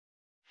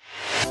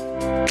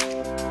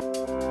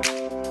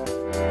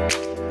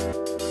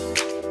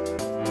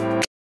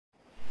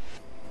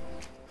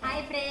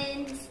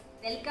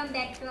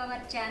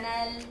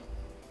Channel.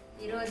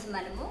 ఈరోజు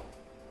మనము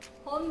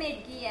home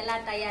made ఘీ ఎలా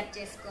తయారు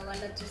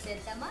చేసుకోవాలో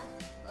చూసేద్దామా?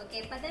 ఓకే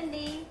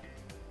పదండి.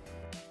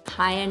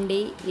 హాయ్ అండి,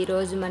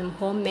 ఈరోజు మనం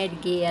హోమ్ మేడ్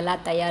ఘీ ఎలా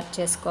తయారు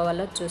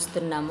చేసుకోవాలో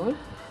చూస్తున్నాము.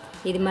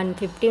 ఇది మనం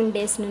 15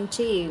 డేస్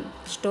నుంచి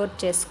స్టోర్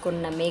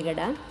చేసుకున్న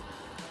మీగడ.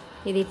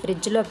 ఇది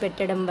ఫ్రిడ్జ్లో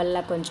పెట్టడం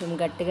వల్ల కొంచెం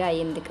గట్టిగా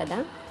అయ్యింది కదా.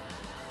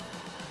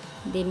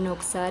 దీన్ని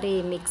ఒకసారి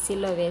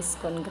మిక్సీలో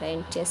వేసుకొని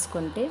గ్రైండ్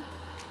చేసుకుంటే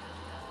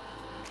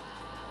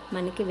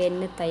మనకి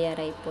వెన్న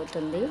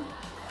తయారైపోతుంది.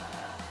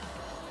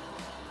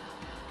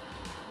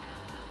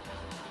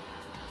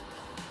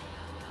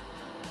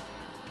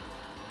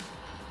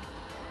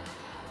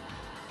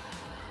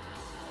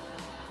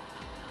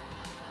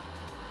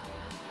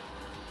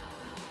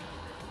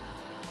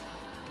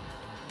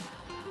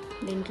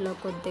 దీంట్లో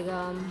కొద్దిగా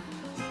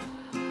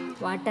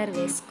వాటర్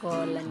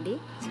వేసుకోవాలండి.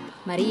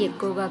 మరీ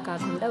ఎక్కువగా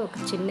కాకుండా ఒక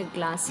చిన్న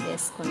గ్లాస్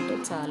వేసుకుంటే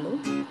చాలు.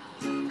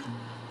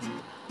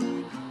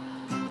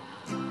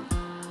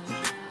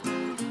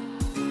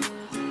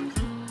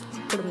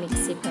 ఇప్పుడు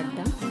మిక్సీ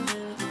పడ్డాం.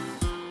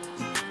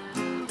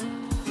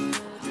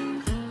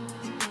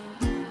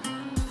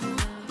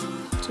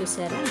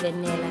 చూసారా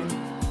వెన్న ఎలా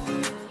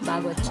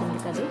బాగా వచ్చింది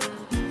కదా.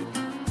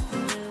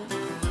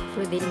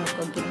 ఇప్పుడు దీన్ని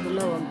ఒక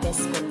గిన్నెలో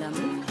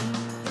వంపేసుకుందాము.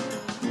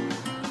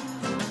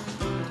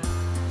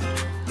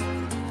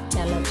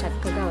 చాలా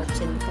చక్కగా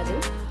వచ్చింది కదా.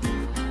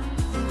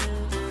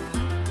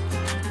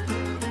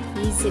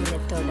 ఈజీ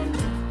మెథడ్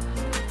అండి.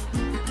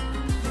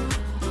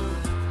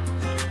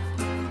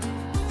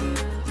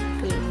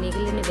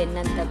 మిగిలిన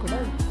వెన్నంతా కూడా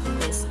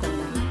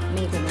వేసుకుందాం.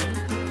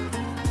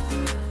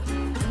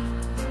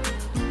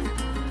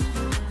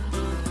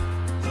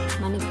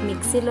 మనకి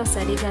మిక్సీలో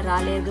సరిగా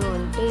రాలేదు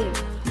అంటే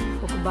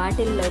ఒక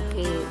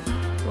బాటిల్లోకి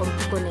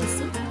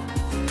వంపుకొనేసి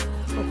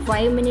ఒక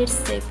 5 minutes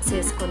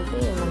చేసుకుంటే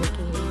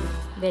మనకి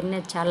వెన్న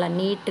చాలా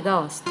నీట్గా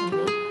వస్తుంది.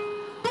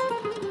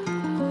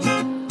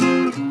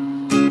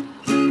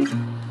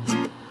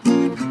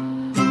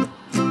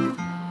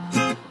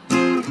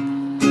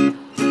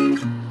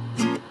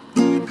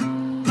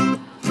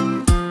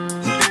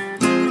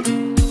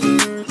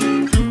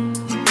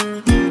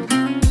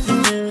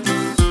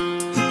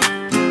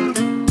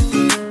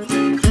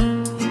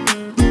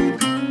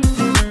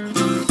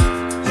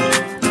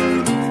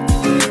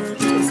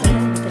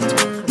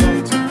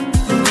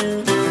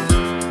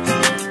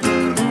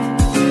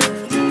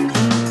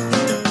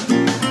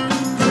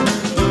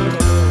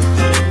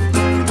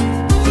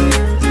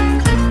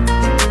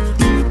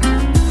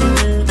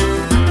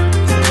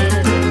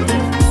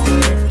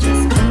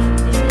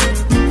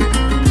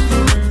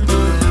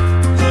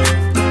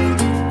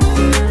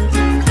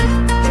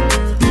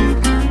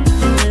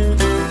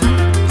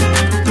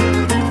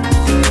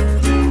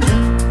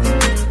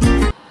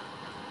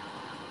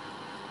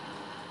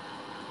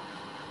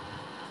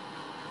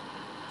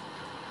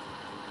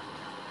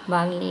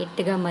 బాగా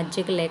నీట్గా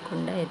మజ్జిగ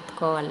లేకుండా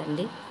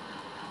ఎత్తుకోవాలండి.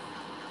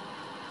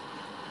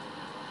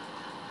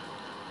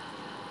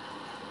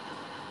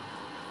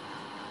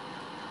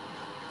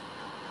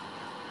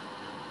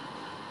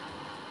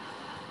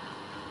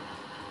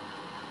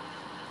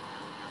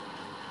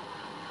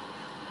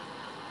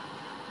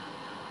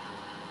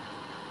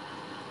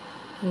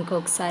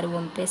 ఇంకొకసారి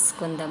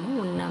వంపేసుకుందాము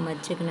ఉన్న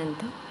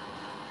మజ్జిగనంతా.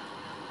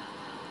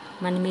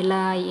 మనం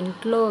ఇలా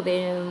ఇంట్లో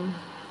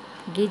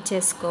ఘీ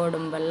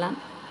చేసుకోవడం వల్ల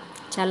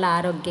చాలా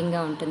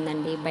ఆరోగ్యంగా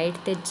ఉంటుందండి. బయట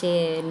తెచ్చే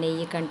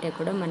నెయ్యి కంటే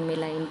కూడా మనం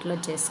ఇలా ఇంట్లో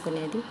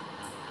చేసుకునేది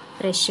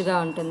ఫ్రెష్గా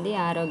ఉంటుంది,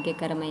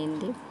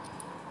 ఆరోగ్యకరమైంది.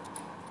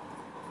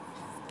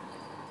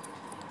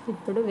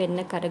 ఇప్పుడు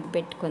వెన్న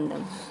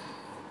కరగబెట్టుకుందాం.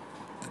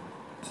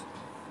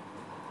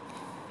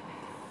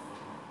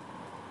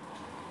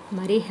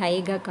 మరీ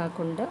హైగా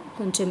కాకుండా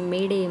కొంచెం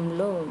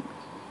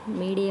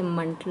మీడియం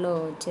మంటలో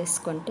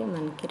చేసుకుంటే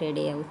మనకి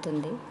రెడీ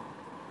అవుతుంది.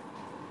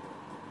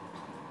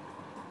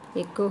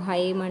 ఎక్కువ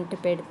హై మంట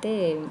పెడితే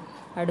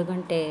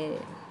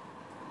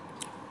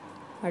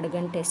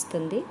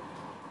అడుగంటేస్తుంది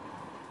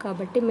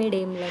కాబట్టి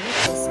మీడియంలోనే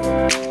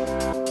చేసుకోవాలి.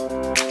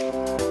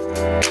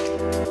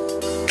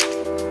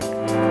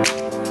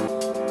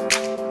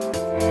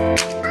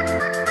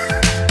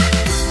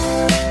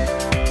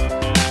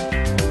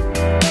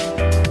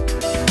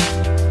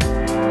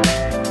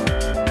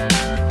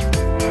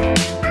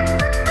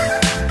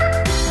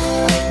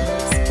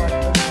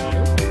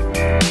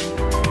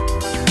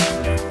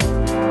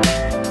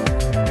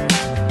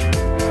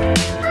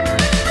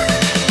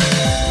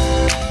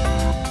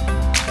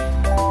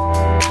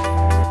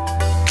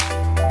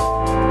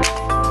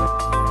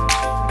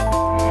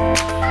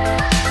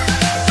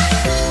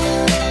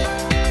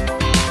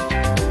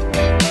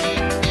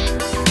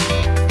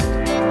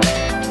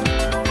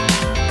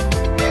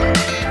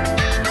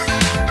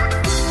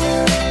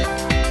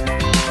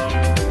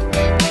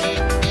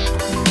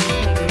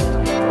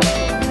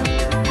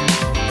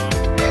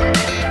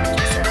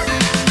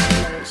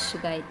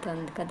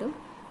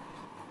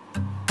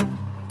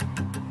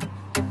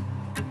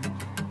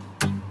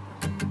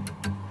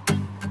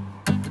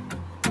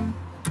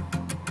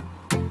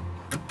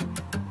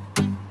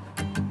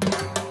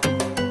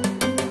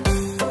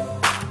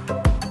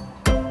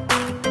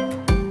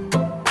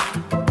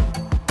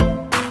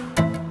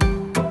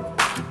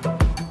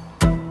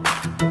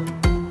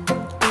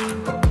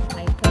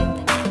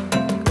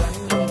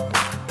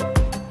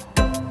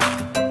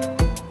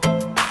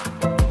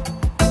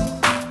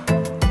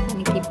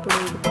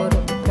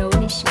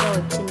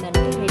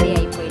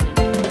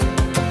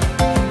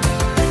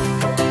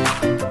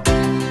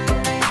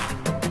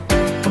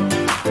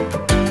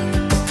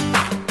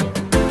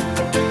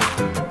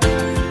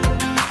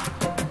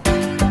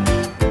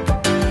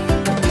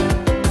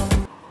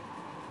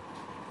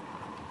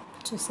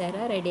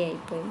 చూసారా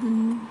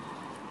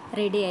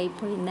రెడీ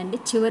అయిపోయిందండి.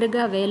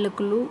 చివరిగా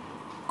వేలుకులు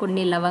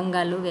కొన్ని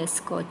లవంగాలు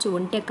వేసుకోవచ్చు,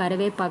 ఉంటే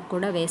కరివేపాకు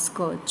కూడా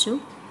వేసుకోవచ్చు.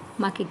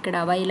 మాకు ఇక్కడ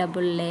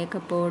అవైలబుల్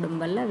లేకపోవడం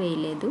వల్ల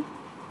వేయలేదు.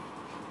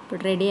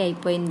 ఇప్పుడు రెడీ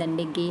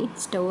అయిపోయిందండి గీ.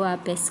 స్టవ్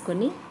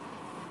ఆపేసుకొని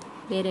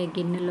వేరే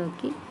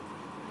గిన్నెలోకి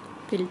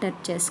ఫిల్టర్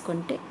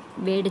చేసుకుంటే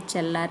వేడి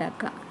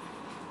చల్లారాక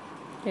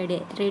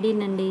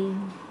రెడీనండి.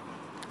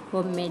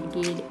 హోమ్ మేడ్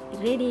గీ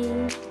రెడీ.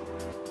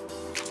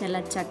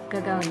 చాలా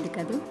చక్కగా ఉంది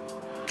కదా.